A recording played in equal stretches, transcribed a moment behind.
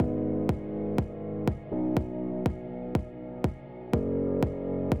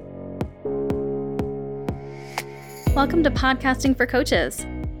Welcome to Podcasting for Coaches.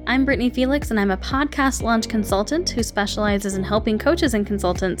 I'm Brittany Felix, and I'm a podcast launch consultant who specializes in helping coaches and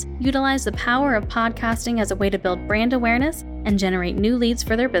consultants utilize the power of podcasting as a way to build brand awareness and generate new leads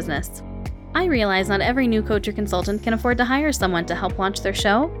for their business. I realize not every new coach or consultant can afford to hire someone to help launch their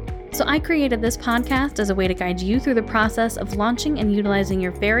show, so I created this podcast as a way to guide you through the process of launching and utilizing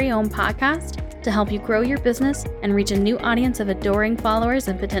your very own podcast to help you grow your business and reach a new audience of adoring followers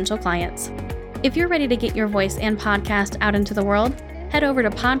and potential clients. If you're ready to get your voice and podcast out into the world, head over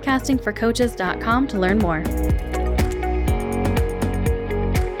to podcastingforcoaches.com to learn more.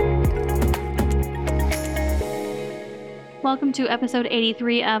 Welcome to episode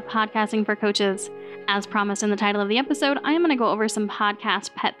 83 of Podcasting for Coaches. As promised in the title of the episode, I am going to go over some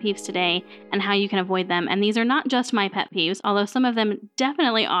podcast pet peeves today and how you can avoid them. And these are not just my pet peeves, although some of them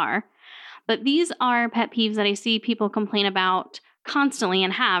definitely are. But these are pet peeves that I see people complain about constantly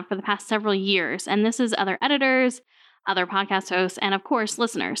and have for the past several years. And this is other editors, other podcast hosts, and of course,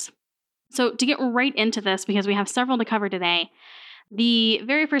 listeners. So to get right into this, because we have several to cover today, the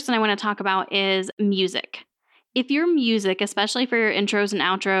very first thing I want to talk about is music. If your music, especially for your intros and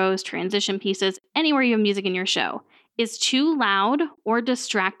outros, transition pieces, anywhere you have music in your show, is too loud or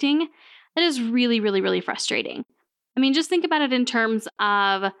distracting, that is really frustrating. I mean, just think about it in terms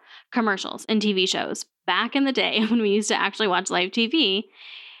of commercials and TV shows. Back in the day when we used to actually watch live TV,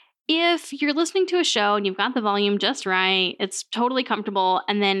 if you're listening to a show and you've got the volume just right, it's totally comfortable,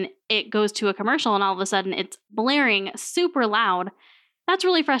 and then it goes to a commercial and all of a sudden it's blaring super loud, that's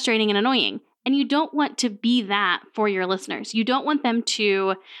really frustrating and annoying. And you don't want to be that for your listeners. You don't want them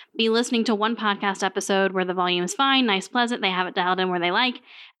to be listening to one podcast episode where the volume is fine, nice, pleasant, they have it dialed in where they like,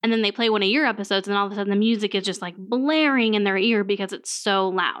 and then they play one of your episodes and all of a sudden the music is just like blaring in their ear because it's so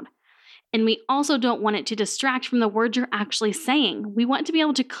loud. And we also don't want it to distract from the words you're actually saying. We want to be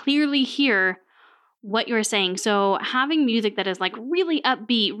able to clearly hear what you're saying. So having music that is like really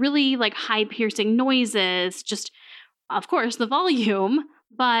upbeat, really like high piercing noises, just of course the volume,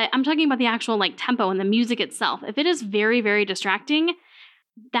 but I'm talking about the actual like tempo and the music itself. If it is very distracting,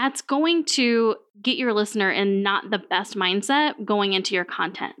 that's going to get your listener in not the best mindset going into your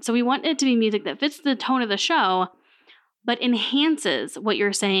content. So we want it to be music that fits the tone of the show, but enhances what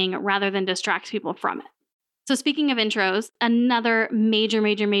you're saying rather than distracts people from it. So speaking of intros, another major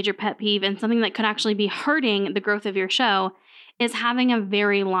pet peeve and something that could actually be hurting the growth of your show is having a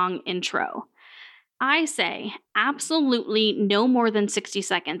very long intro. I say absolutely no more than 60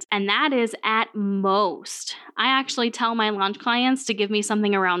 seconds, and that is at most. I actually tell my launch clients to give me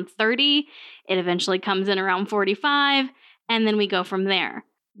something around 30. It eventually comes in around 45, and then we go from there.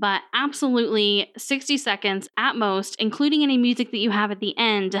 But absolutely 60 seconds at most, including any music that you have at the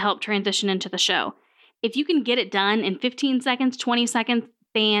end to help transition into the show. If you can get it done in 15 seconds, 20 seconds,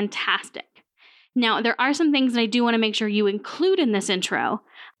 fantastic. Now, there are some things that I do want to make sure you include in this intro,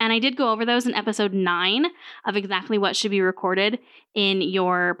 and I did go over those in episode 9 of exactly what should be recorded in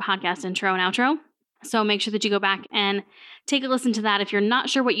your podcast intro and outro. So make sure that you go back and take a listen to that if you're not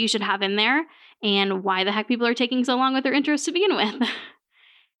sure what you should have in there and why the heck people are taking so long with their intros to begin with.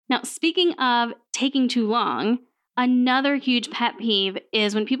 Now, speaking of taking too long, another huge pet peeve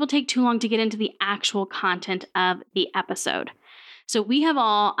is when people take too long to get into the actual content of the episode. So we have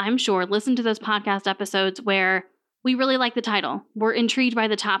all, I'm sure, listened to those podcast episodes where we really like the title. We're intrigued by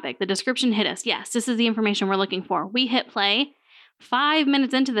the topic. The description hit us. Yes, this is the information we're looking for. We hit play 5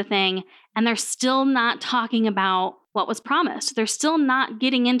 minutes into the thing, and they're still not talking about what was promised. They're still not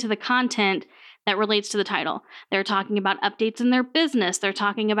getting into the content that relates to the title. They're talking about updates in their business. They're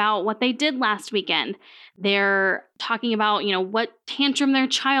talking about what they did last weekend. They're talking about, what tantrum their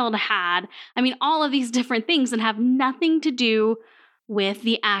child had. I mean, all of these different things that have nothing to do with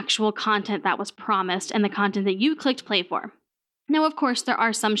the actual content that was promised and the content that you clicked play for. Now, of course, there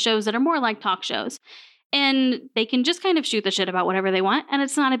are some shows that are more like talk shows, and they can just kind of shoot the shit about whatever they want, and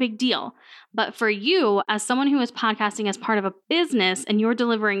it's not a big deal. But for you, as someone who is podcasting as part of a business and you're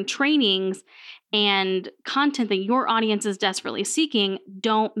delivering trainings and content that your audience is desperately seeking,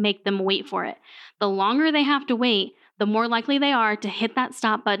 don't make them wait for it. The longer they have to wait, the more likely they are to hit that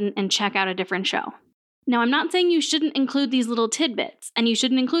stop button and check out a different show. Now, I'm not saying you shouldn't include these little tidbits and you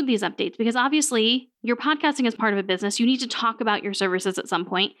shouldn't include these updates because obviously you're podcasting as part of a business. You need to talk about your services at some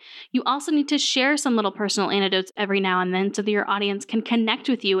point. You also need to share some little personal anecdotes every now and then so that your audience can connect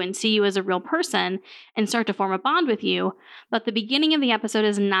with you and see you as a real person and start to form a bond with you. But the beginning of the episode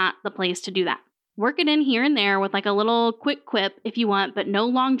is not the place to do that. Work it in here and there with like a little quick quip if you want, but no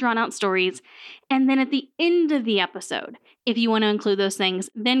long drawn out stories. And then at the end of the episode, if you want to include those things,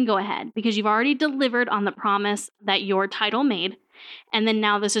 then go ahead because you've already delivered on the promise that your title made. And then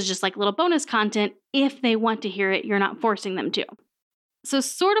now this is just like little bonus content. If they want to hear it, you're not forcing them to. So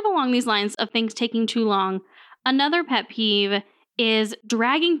sort of along these lines of things taking too long, another pet peeve is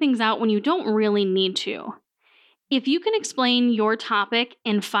dragging things out when you don't really need to. If you can explain your topic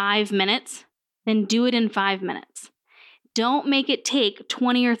in 5 minutes, then do it in 5 minutes. Don't make it take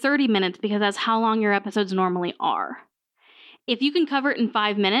 20 or 30 minutes because that's how long your episodes normally are. If you can cover it in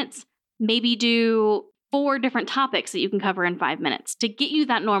 5 minutes, maybe do 4 different topics that you can cover in 5 minutes to get you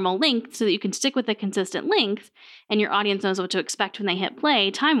that normal length so that you can stick with a consistent length and your audience knows what to expect when they hit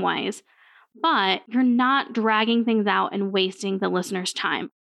play time-wise, but you're not dragging things out and wasting the listener's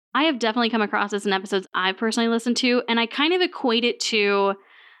time. I have definitely come across this in episodes I've personally listened to, and I kind of equate it to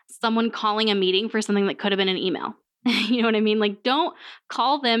someone calling a meeting for something that could have been an email. You know what I mean? Like, don't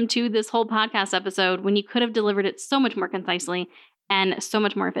call them to this whole podcast episode when you could have delivered it so much more concisely and so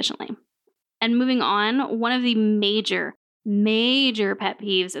much more efficiently. And moving on, one of the major pet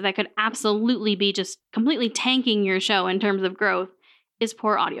peeves that could absolutely be just completely tanking your show in terms of growth is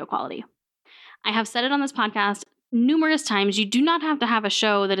poor audio quality. I have said it on this podcast numerous times. You do not have to have a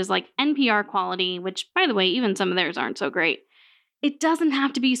show that is like NPR quality, which, by the way, even some of theirs aren't so great. It doesn't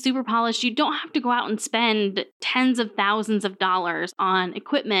have to be super polished. You don't have to go out and spend tens of thousands of dollars on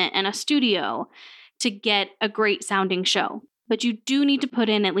equipment and a studio to get a great sounding show. But you do need to put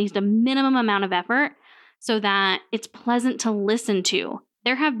in at least a minimum amount of effort so that it's pleasant to listen to.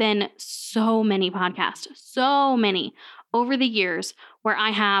 There have been so many podcasts, so many over the years where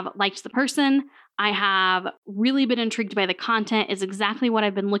I have liked the person, I have really been intrigued by the content, is exactly what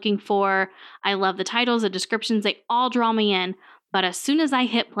I've been looking for. I love the titles, the descriptions, they all draw me in. But as soon as I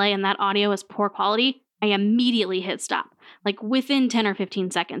hit play and that audio is poor quality, I immediately hit stop, like within 10 or 15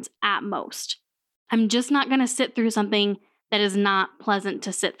 seconds at most. I'm just not going to sit through something that is not pleasant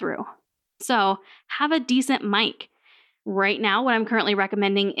to sit through. So have a decent mic. Right now, what I'm currently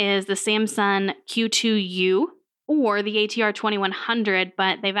recommending is the Samson Q2U or the ATR 2100,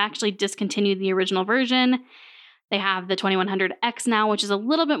 but they've actually discontinued the original version. They have the 2100X now, which is a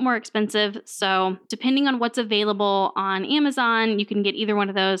little bit more expensive. So depending on what's available on Amazon, you can get either one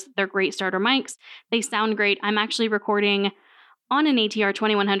of those. They're great starter mics. They sound great. I'm actually recording on an ATR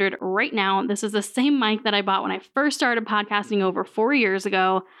 2100 right now. This is the same mic that I bought when I first started podcasting over 4 years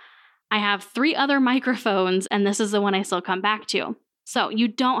ago. I have 3 other microphones, and this is the one I still come back to. So you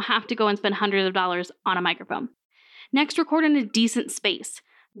don't have to go and spend hundreds of dollars on a microphone. Next, record in a decent space.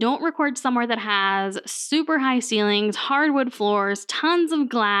 Don't record somewhere that has super high ceilings, hardwood floors, tons of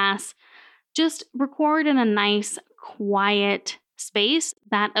glass. Just record in a nice, quiet space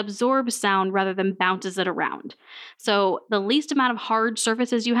that absorbs sound rather than bounces it around. So the least amount of hard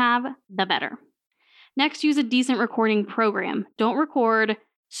surfaces you have, the better. Next, use a decent recording program. Don't record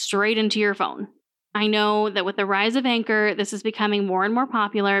straight into your phone. I know that with the rise of Anchor, this is becoming more and more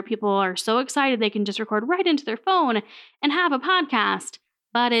popular. People are so excited they can just record right into their phone and have a podcast.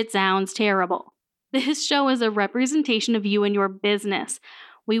 But it sounds terrible. This show is a representation of you and your business.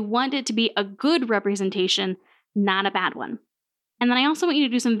 We want it to be a good representation, not a bad one. And then I also want you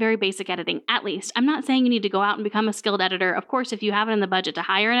to do some very basic editing, at least. I'm not saying you need to go out and become a skilled editor. Of course, if you have it in the budget to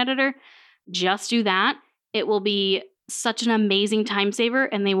hire an editor, just do that. It will be such an amazing time saver,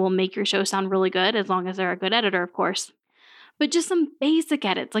 and they will make your show sound really good, as long as they're a good editor, of course. But just some basic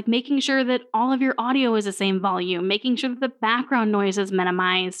edits, like making sure that all of your audio is the same volume, making sure that the background noise is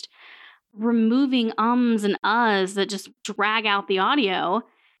minimized, removing ums and uhs that just drag out the audio.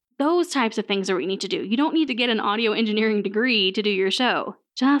 Those types of things are what you need to do. You don't need to get an audio engineering degree to do your show.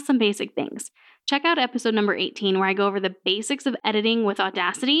 Just some basic things. Check out episode number 18, where I go over the basics of editing with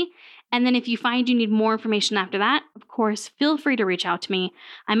Audacity. And then if you find you need more information after that, of course, feel free to reach out to me.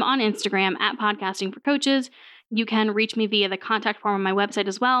 I'm on Instagram at Podcasting for Coaches. You can reach me via the contact form on my website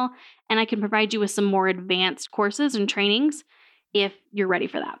as well, and I can provide you with some more advanced courses and trainings if you're ready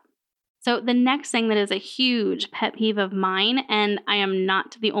for that. So the next thing that is a huge pet peeve of mine, and I am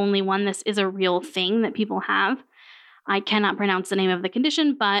not the only one, this is a real thing that people have. I cannot pronounce the name of the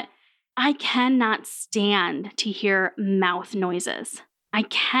condition, but I cannot stand to hear mouth noises. I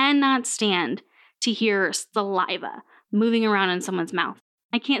cannot stand to hear saliva moving around in someone's mouth.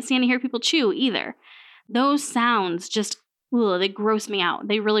 I can't stand to hear people chew either. Those sounds just, they gross me out.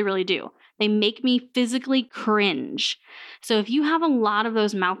 They really, really do. They make me physically cringe. So if you have a lot of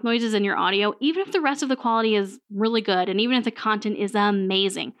those mouth noises in your audio, even if the rest of the quality is really good, and even if the content is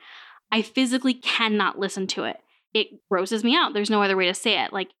amazing, I physically cannot listen to it. It grosses me out. There's no other way to say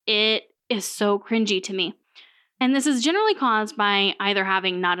it. Like, it is so cringy to me. And this is generally caused by either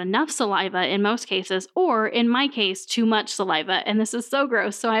having not enough saliva in most cases, or in my case, too much saliva. And this is so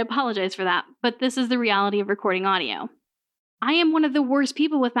gross, so I apologize for that. But this is the reality of recording audio. I am one of the worst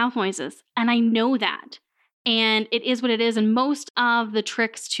people with mouth noises, and I know that. And it is what it is. And most of the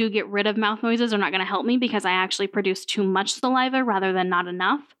tricks to get rid of mouth noises are not going to help me because I actually produce too much saliva rather than not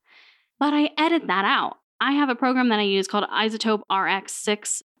enough. But I edit that out. I have a program that I use called iZotope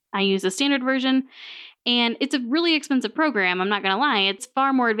RX6. I use the standard version, and it's a really expensive program. I'm not going to lie. It's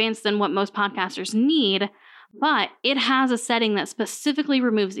far more advanced than what most podcasters need, but it has a setting that specifically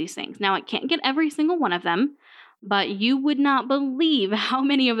removes these things. Now, it can't get every single one of them, but you would not believe how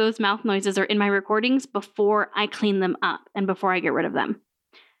many of those mouth noises are in my recordings before I clean them up and before I get rid of them.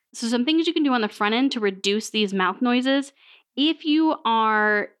 So some things you can do on the front end to reduce these mouth noises. If you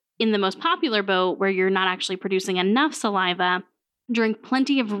are in the most popular boat where you're not actually producing enough saliva, drink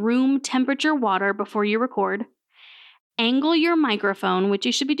plenty of room temperature water before you record. Angle your microphone, which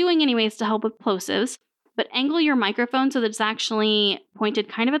you should be doing anyways to help with plosives. But angle your microphone so that it's actually pointed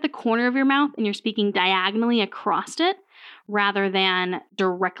kind of at the corner of your mouth and you're speaking diagonally across it rather than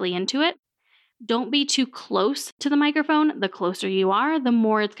directly into it. Don't be too close to the microphone. The closer you are, the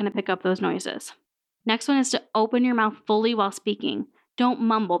more it's going to pick up those noises. Next one is to open your mouth fully while speaking. Don't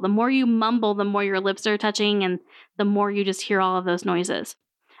mumble. The more you mumble, the more your lips are touching and the more you just hear all of those noises.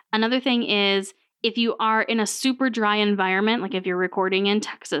 Another thing is, if you are in a super dry environment, like if you're recording in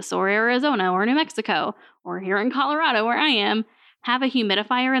Texas or Arizona or New Mexico or here in Colorado where I am, have a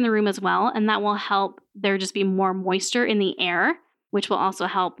humidifier in the room as well, and that will help there just be more moisture in the air, which will also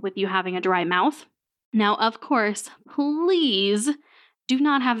help with you having a dry mouth. Now, of course, please do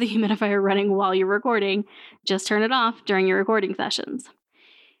not have the humidifier running while you're recording. Just turn it off during your recording sessions.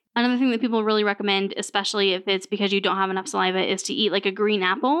 Another thing that people really recommend, especially if it's because you don't have enough saliva, is to eat like a green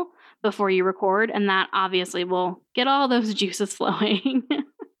apple before you record, and that obviously will get all those juices flowing.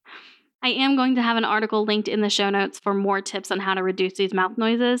 I am going to have an article linked in the show notes for more tips on how to reduce these mouth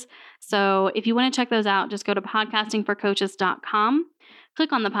noises. So if you want to check those out, just go to podcastingforcoaches.com,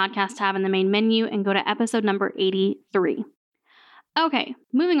 click on the podcast tab in the main menu, and go to episode number 83. Okay,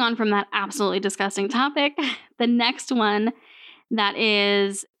 moving on from that absolutely disgusting topic, the next one that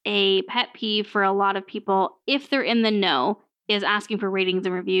is a pet peeve for a lot of people, if they're in the know, is asking for ratings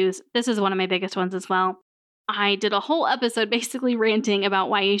and reviews. This is one of my biggest ones as well. I did a whole episode basically ranting about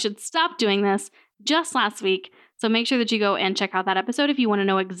why you should stop doing this just last week. So make sure that you go and check out that episode if you want to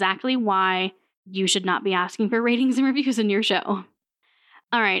know exactly why you should not be asking for ratings and reviews in your show.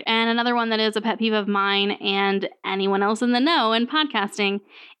 All right, and another one that is a pet peeve of mine and anyone else in the know in podcasting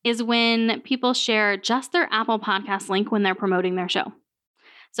is when people share just their Apple Podcast link when they're promoting their show.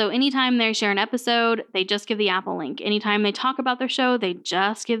 So anytime they share an episode, they just give the Apple link. Anytime they talk about their show, they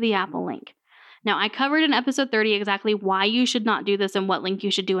just give the Apple link. Now, I covered in episode 30 exactly why you should not do this and what link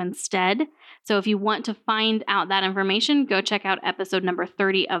you should do instead. So if you want to find out that information, go check out episode number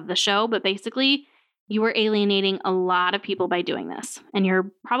 30 of the show. But basically, you are alienating a lot of people by doing this. And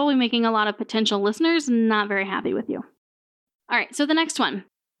you're probably making a lot of potential listeners not very happy with you. All right, so the next one.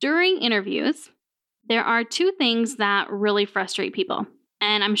 During interviews, there are two things that really frustrate people.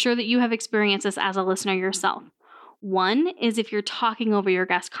 And I'm sure that you have experienced this as a listener yourself. One is if you're talking over your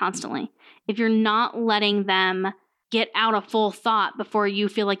guest constantly. If you're not letting them get out a full thought before you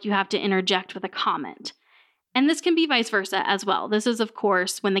feel like you have to interject with a comment. And this can be vice versa as well. This is, of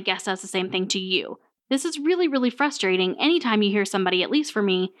course, when the guest does the same thing to you. This is really, really frustrating anytime you hear somebody, at least for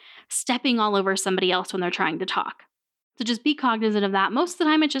me, stepping all over somebody else when they're trying to talk. So just be cognizant of that. Most of the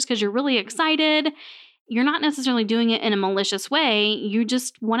time, it's just because you're really excited. You're not necessarily doing it in a malicious way. You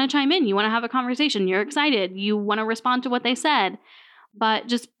just want to chime in. You want to have a conversation. You're excited. You want to respond to what they said. But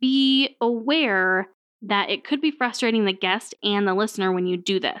just be aware that it could be frustrating the guest and the listener when you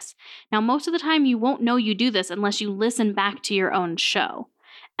do this. Now, most of the time, you won't know you do this unless you listen back to your own show.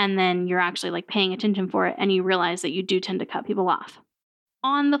 And then you're actually like paying attention for it and you realize that you do tend to cut people off.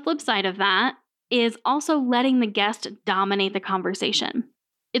 On the flip side of that is also letting the guest dominate the conversation.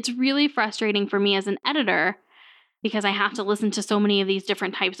 It's really frustrating for me as an editor because I have to listen to so many of these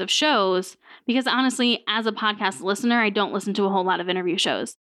different types of shows. Because honestly, as a podcast listener, I don't listen to a whole lot of interview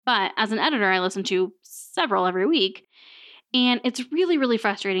shows. But as an editor, I listen to several every week. And it's really, really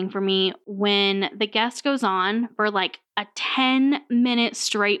frustrating for me when the guest goes on for like a 10-minute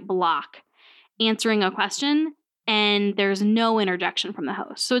straight block answering a question and there's no interjection from the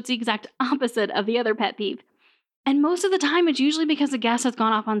host. So it's the exact opposite of the other pet peeve. And most of the time, it's usually because the guest has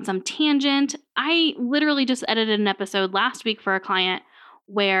gone off on some tangent. I literally just edited an episode last week for a client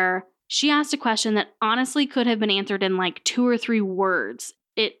where she asked a question that honestly could have been answered in like 2 or 3 words.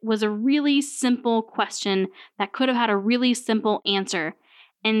 It was a really simple question that could have had a really simple answer.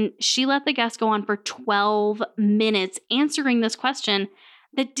 And she let the guest go on for 12 minutes answering this question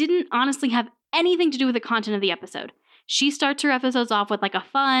that didn't honestly have anything to do with the content of the episode. She starts her episodes off with like a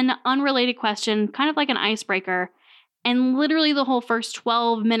fun, unrelated question, kind of like an icebreaker. And literally the whole first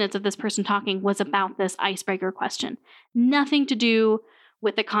 12 minutes of this person talking was about this icebreaker question. Nothing to do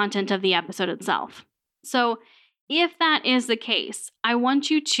with the content of the episode itself. So if that is the case, I want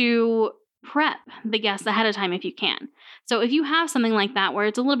you to prep the guests ahead of time if you can. So if you have something like that where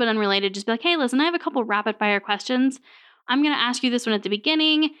it's a little bit unrelated, just be like, hey, listen, I have a couple rapid fire questions. I'm going to ask you this one at the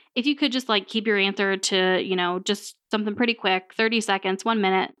beginning. If you could just like keep your answer to, just something pretty quick, 30 seconds, 1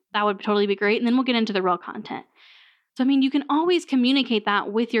 minute, that would totally be great. And then we'll get into the real content. So, you can always communicate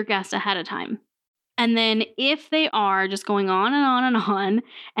that with your guests ahead of time. And then if they are just going on and on and on,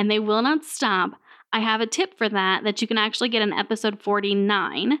 and they will not stop, I have a tip for that you can actually get in episode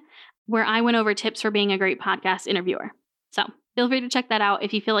 49, where I went over tips for being a great podcast interviewer. So feel free to check that out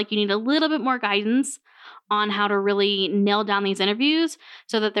if you feel like you need a little bit more guidance on how to really nail down these interviews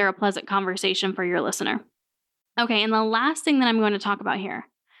so that they're a pleasant conversation for your listener. Okay, and the last thing that I'm going to talk about here,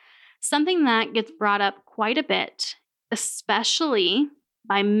 something that gets brought up quite a bit, especially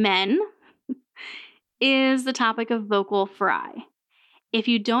by men, is the topic of vocal fry. If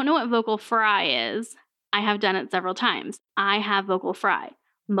you don't know what vocal fry is, I have done it several times. I have vocal fry.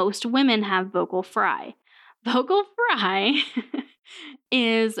 Most women have vocal fry. Vocal fry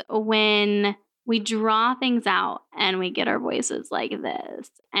is when we draw things out and we get our voices like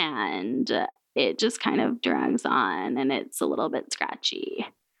this, and it just kind of drags on and it's a little bit scratchy.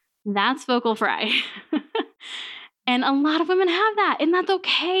 That's vocal fry. And a lot of women have that, and that's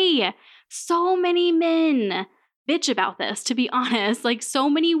okay. So many men bitch about this, to be honest. Like, so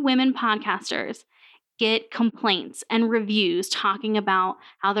many women podcasters get complaints and reviews talking about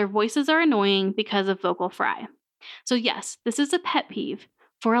how their voices are annoying because of vocal fry. So yes, this is a pet peeve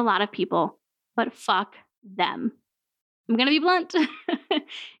for a lot of people, but fuck them. I'm going to be blunt.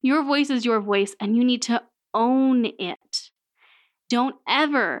 Your voice is your voice, and you need to own it. Don't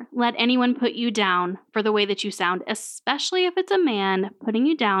ever let anyone put you down for the way that you sound, especially if it's a man putting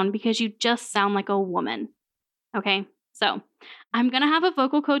you down because you just sound like a woman. Okay? So I'm going to have a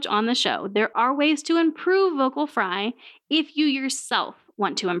vocal coach on the show. There are ways to improve vocal fry if you yourself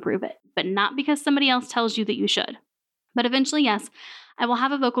want to improve it, but not because somebody else tells you that you should. But eventually, yes, I will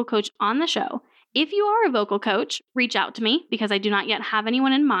have a vocal coach on the show. If you are a vocal coach, reach out to me because I do not yet have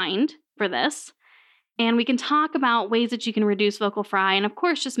anyone in mind for this. And we can talk about ways that you can reduce vocal fry and, of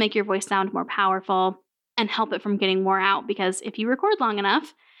course, just make your voice sound more powerful and help it from getting wore out, because if you record long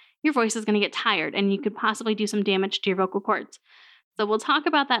enough, your voice is going to get tired and you could possibly do some damage to your vocal cords. So we'll talk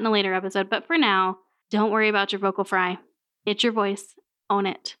about that in a later episode. But for now, don't worry about your vocal fry. It's your voice. Own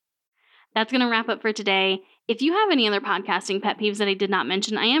it. That's going to wrap up for today. If you have any other podcasting pet peeves that I did not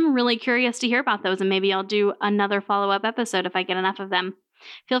mention, I am really curious to hear about those, and maybe I'll do another follow-up episode if I get enough of them.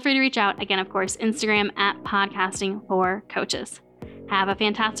 Feel free to reach out. Again, of course, Instagram at Podcasting for Coaches. Have a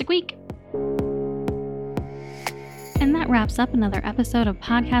fantastic week. And that wraps up another episode of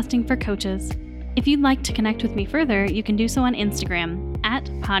Podcasting for Coaches. If you'd like to connect with me further, you can do so on Instagram at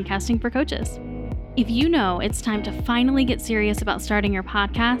Podcasting for Coaches. If you know it's time to finally get serious about starting your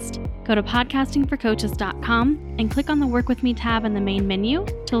podcast, go to podcastingforcoaches.com and click on the Work With Me tab in the main menu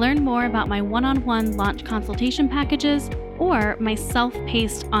to learn more about my one-on-one launch consultation packages or my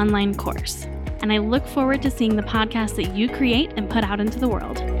self-paced online course. And I look forward to seeing the podcast that you create and put out into the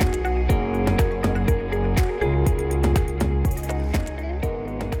world.